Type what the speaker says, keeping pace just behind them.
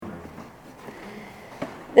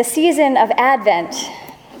The season of Advent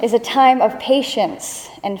is a time of patience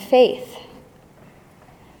and faith.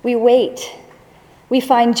 We wait, we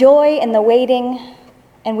find joy in the waiting,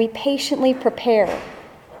 and we patiently prepare,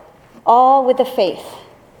 all with the faith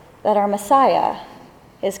that our Messiah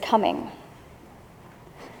is coming.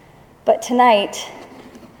 But tonight,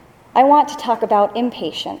 I want to talk about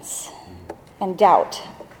impatience and doubt.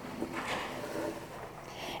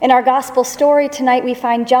 In our gospel story tonight, we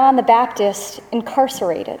find John the Baptist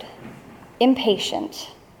incarcerated, impatient,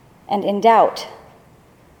 and in doubt.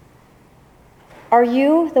 Are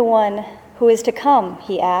you the one who is to come,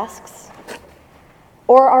 he asks,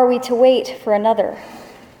 or are we to wait for another?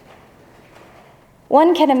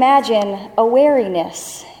 One can imagine a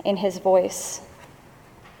wariness in his voice,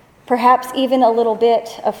 perhaps even a little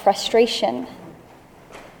bit of frustration.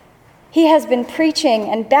 He has been preaching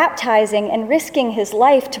and baptizing and risking his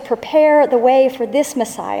life to prepare the way for this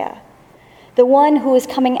Messiah, the one who is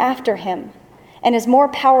coming after him and is more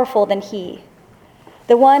powerful than he,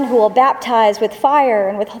 the one who will baptize with fire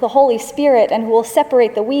and with the Holy Spirit and who will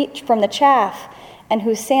separate the wheat from the chaff and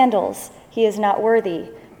whose sandals he is not worthy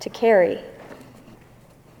to carry.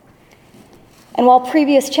 And while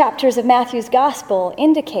previous chapters of Matthew's gospel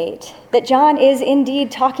indicate that John is indeed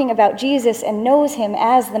talking about Jesus and knows him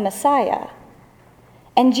as the Messiah,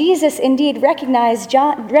 and Jesus indeed recognizes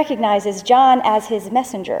John as his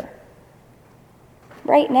messenger,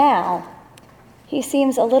 right now, he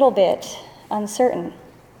seems a little bit uncertain.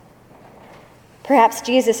 Perhaps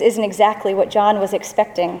Jesus isn't exactly what John was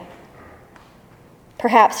expecting.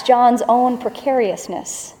 Perhaps John's own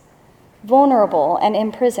precariousness, vulnerable and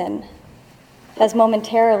in prison, has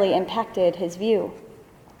momentarily impacted his view.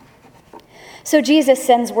 So Jesus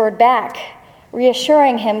sends word back,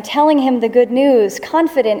 reassuring him, telling him the good news,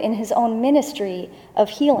 confident in his own ministry of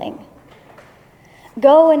healing.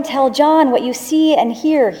 Go and tell John what you see and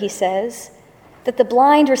hear, he says, that the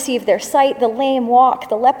blind receive their sight, the lame walk,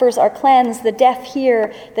 the lepers are cleansed, the deaf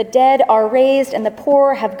hear, the dead are raised, and the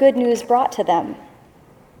poor have good news brought to them.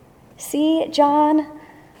 See, John,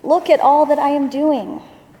 look at all that I am doing.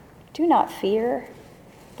 Do not fear.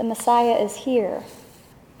 The Messiah is here.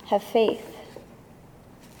 Have faith.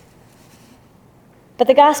 But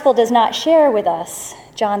the gospel does not share with us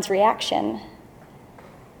John's reaction.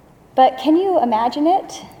 But can you imagine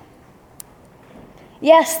it?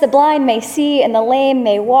 Yes, the blind may see, and the lame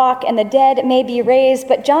may walk, and the dead may be raised,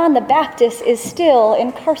 but John the Baptist is still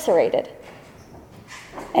incarcerated,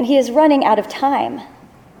 and he is running out of time.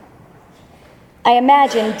 I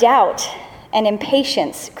imagine doubt and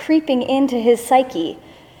impatience creeping into his psyche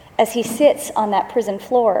as he sits on that prison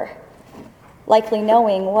floor, likely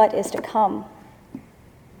knowing what is to come.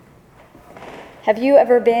 Have you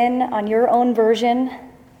ever been on your own version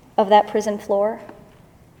of that prison floor?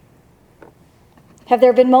 Have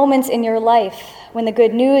there been moments in your life when the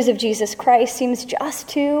good news of Jesus Christ seems just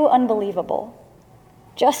too unbelievable,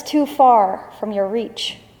 just too far from your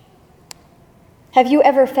reach? Have you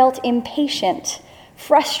ever felt impatient,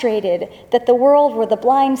 frustrated that the world where the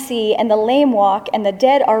blind see and the lame walk and the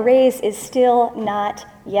dead are raised is still not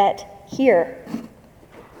yet here?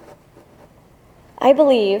 I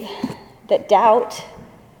believe that doubt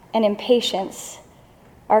and impatience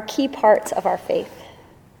are key parts of our faith.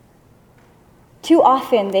 Too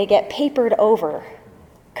often they get papered over,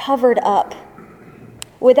 covered up,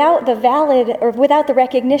 without the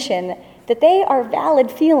recognition that they are valid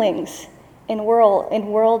feelings in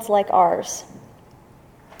worlds like ours.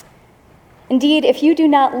 Indeed, if you do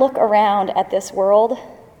not look around at this world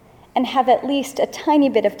and have at least a tiny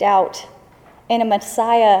bit of doubt in a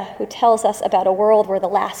Messiah who tells us about a world where the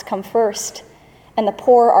last come first, and the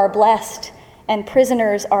poor are blessed, and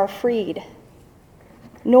prisoners are freed,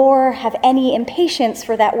 nor have any impatience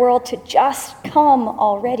for that world to just come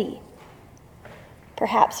already,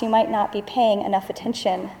 perhaps you might not be paying enough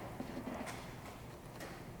attention.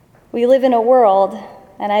 We live in a world,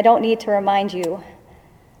 and I don't need to remind you,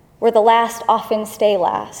 where the last often stay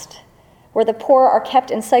last, where the poor are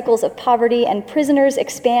kept in cycles of poverty and prisoners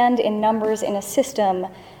expand in numbers in a system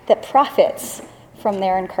that profits from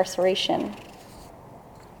their incarceration.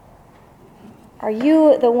 Are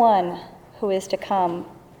you the one who is to come?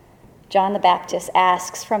 John the Baptist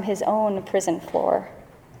asks from his own prison floor.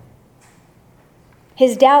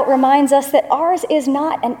 His doubt reminds us that ours is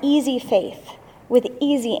not an easy faith with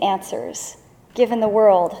easy answers, given the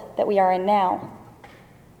world that we are in now.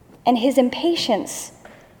 And his impatience,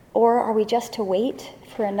 or are we just to wait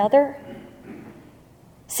for another,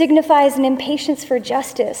 signifies an impatience for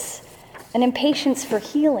justice, an impatience for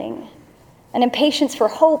healing, an impatience for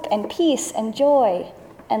hope and peace and joy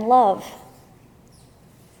and love,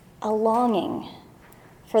 a longing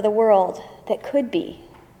for the world that could be,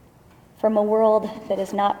 from a world that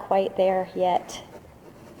is not quite there yet.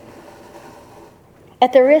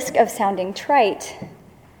 At the risk of sounding trite,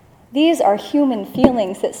 these are human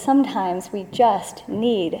feelings that sometimes we just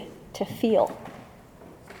need to feel.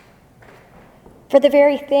 For the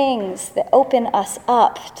very things that open us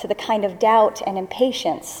up to the kind of doubt and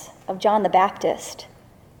impatience of John the Baptist.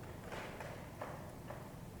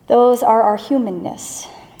 Those are our humanness,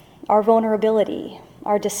 our vulnerability,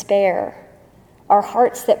 our despair, our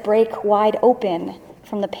hearts that break wide open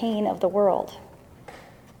from the pain of the world.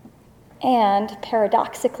 And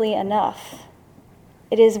paradoxically enough,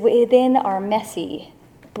 it is within our messy,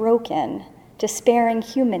 broken, despairing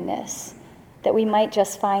humanness that we might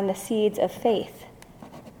just find the seeds of faith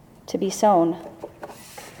to be sown.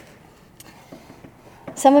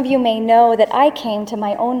 Some of you may know that I came to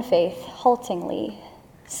my own faith haltingly,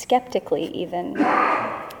 skeptically even.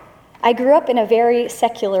 I grew up in a very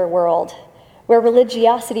secular world where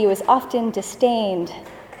religiosity was often disdained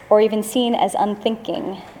or even seen as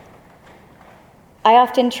unthinking. I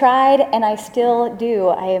often tried, and I still do,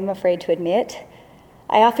 I am afraid to admit,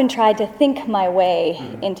 I often tried to think my way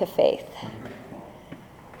into faith.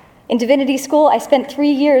 In divinity school, I spent 3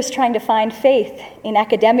 years trying to find faith in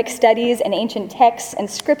academic studies and ancient texts and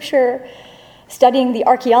scripture, studying the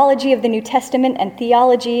archaeology of the New Testament and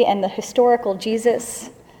theology and the historical Jesus.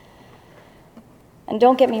 And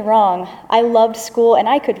don't get me wrong, I loved school and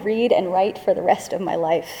I could read and write for the rest of my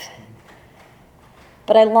life.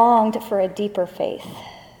 But I longed for a deeper faith.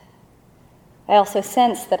 I also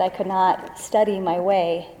sensed that I could not study my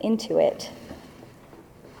way into it.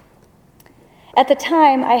 At the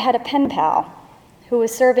time, I had a pen pal who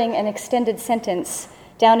was serving an extended sentence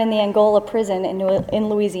down in the Angola prison in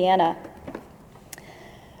Louisiana.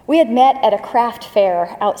 We had met at a craft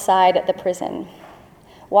fair outside the prison.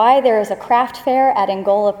 Why there is a craft fair at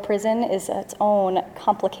Angola prison is its own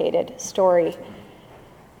complicated story.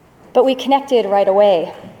 But we connected right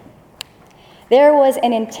away. There was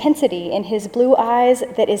an intensity in his blue eyes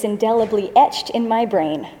that is indelibly etched in my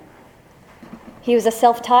brain. He was a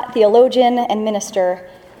self-taught theologian and minister,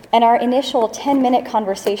 and our initial 10-minute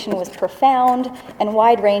conversation was profound and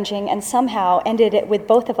wide-ranging and somehow ended it with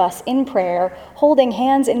both of us in prayer, holding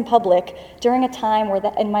hands in public during a time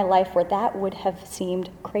in my life where that would have seemed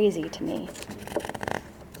crazy to me.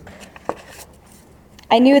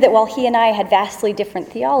 I knew that while he and I had vastly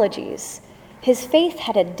different theologies, his faith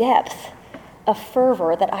had a depth, a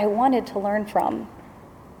fervor that I wanted to learn from,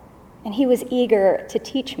 and he was eager to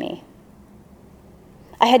teach me.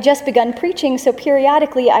 I had just begun preaching, so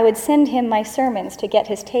periodically I would send him my sermons to get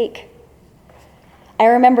his take. I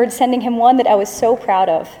remembered sending him one that I was so proud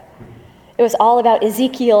of. It was all about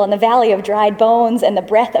Ezekiel and the valley of dried bones and the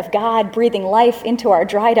breath of God breathing life into our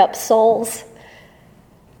dried up souls.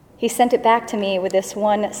 He sent it back to me with this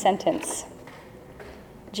one sentence: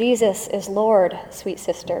 Jesus is Lord, sweet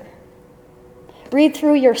sister. Read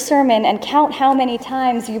through your sermon and count how many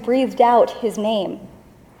times you breathed out his name.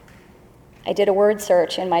 I did a word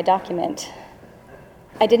search in my document.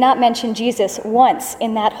 I did not mention Jesus once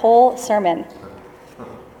in that whole sermon.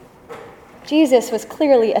 Jesus was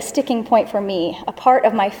clearly a sticking point for me, a part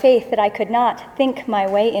of my faith that I could not think my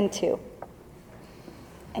way into.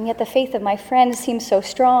 And yet the faith of my friend seemed so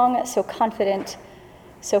strong, so confident,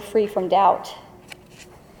 so free from doubt.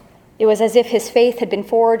 It was as if his faith had been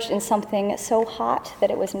forged in something so hot that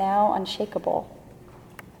it was now unshakable.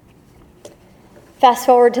 Fast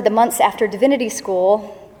forward to the months after divinity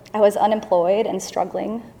school, I was unemployed and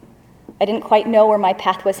struggling. I didn't quite know where my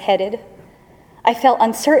path was headed. I felt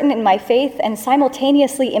uncertain in my faith and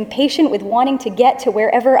simultaneously impatient with wanting to get to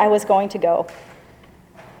wherever I was going to go.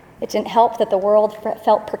 It didn't help that the world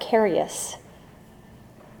felt precarious.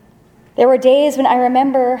 There were days when I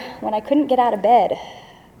remember when I couldn't get out of bed.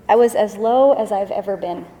 I was as low as I've ever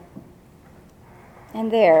been.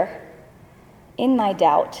 And there, in my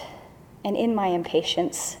doubt and in my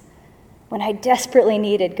impatience, when I desperately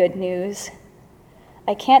needed good news,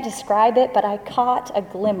 I can't describe it, but I caught a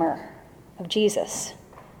glimmer of Jesus.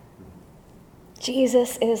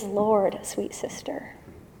 Jesus is Lord, sweet sister.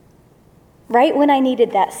 Right when I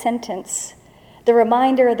needed that sentence, the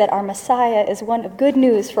reminder that our Messiah is one of good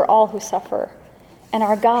news for all who suffer, and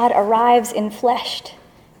our God arrives enfleshed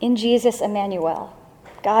in Jesus Emmanuel,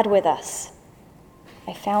 God with us.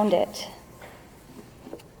 I found it.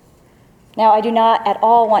 Now, I do not at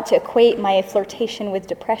all want to equate my flirtation with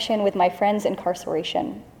depression with my friend's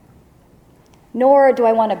incarceration, nor do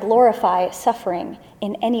I want to glorify suffering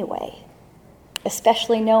in any way,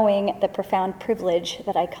 especially knowing the profound privilege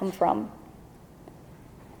that I come from.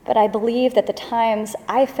 But I believe that the times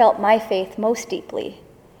I felt my faith most deeply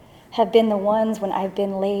have been the ones when I've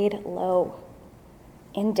been laid low,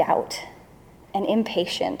 in doubt, and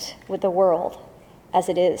impatient with the world as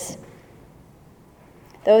it is.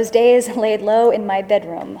 Those days laid low in my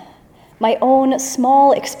bedroom, my own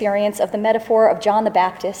small experience of the metaphor of John the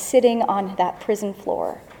Baptist sitting on that prison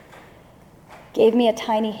floor, gave me a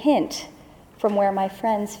tiny hint from where my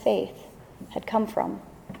friend's faith had come from.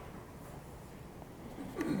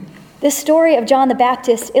 This story of John the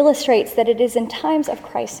Baptist illustrates that it is in times of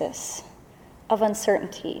crisis, of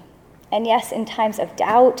uncertainty, and yes, in times of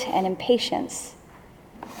doubt and impatience,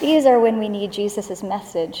 these are when we need Jesus'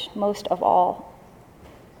 message most of all.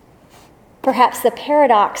 Perhaps the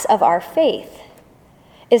paradox of our faith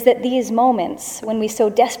is that these moments, when we so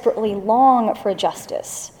desperately long for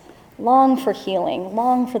justice, long for healing,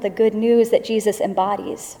 long for the good news that Jesus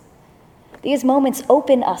embodies, these moments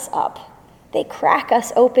open us up. They crack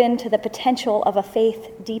us open to the potential of a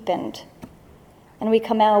faith deepened, and we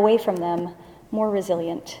come away from them more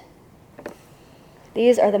resilient.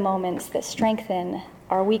 These are the moments that strengthen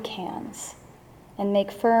our weak hands and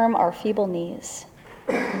make firm our feeble knees,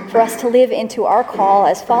 for us to live into our call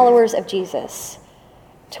as followers of Jesus,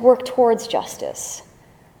 to work towards justice,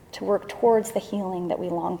 to work towards the healing that we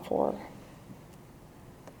long for.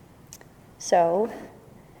 So,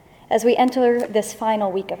 as we enter this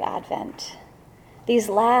final week of Advent, these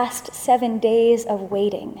last 7 days of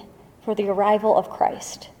waiting for the arrival of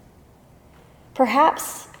Christ,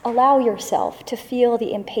 perhaps allow yourself to feel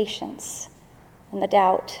the impatience and the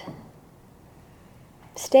doubt.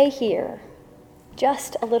 Stay here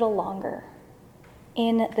just a little longer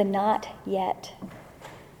in the not yet.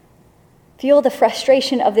 Feel the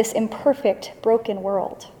frustration of this imperfect, broken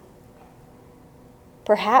world.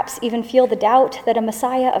 Perhaps even feel the doubt that a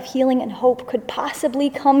Messiah of healing and hope could possibly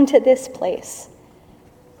come to this place,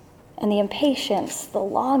 and the impatience, the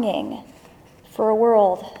longing for a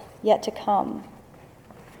world yet to come.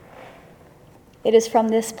 It is from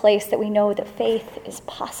this place that we know that faith is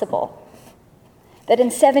possible, that in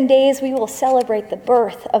 7 days we will celebrate the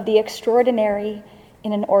birth of the extraordinary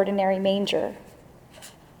in an ordinary manger,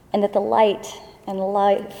 and that the light and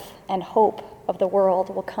life and hope of the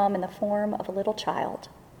world will come in the form of a little child,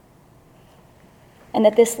 and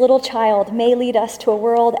that this little child may lead us to a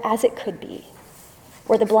world as it could be,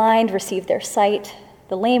 where the blind receive their sight,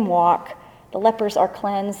 the lame walk, the lepers are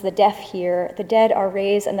cleansed, the deaf hear, the dead are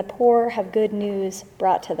raised, and the poor have good news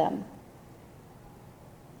brought to them.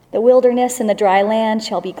 The wilderness and the dry land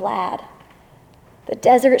shall be glad. The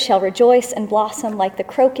desert shall rejoice and blossom like the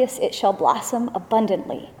crocus, it shall blossom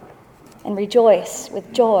abundantly and rejoice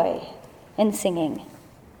with joy and singing.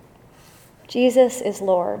 Jesus is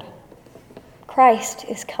Lord. Christ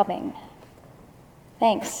is coming.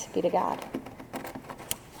 Thanks be to God.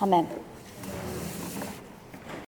 Amen.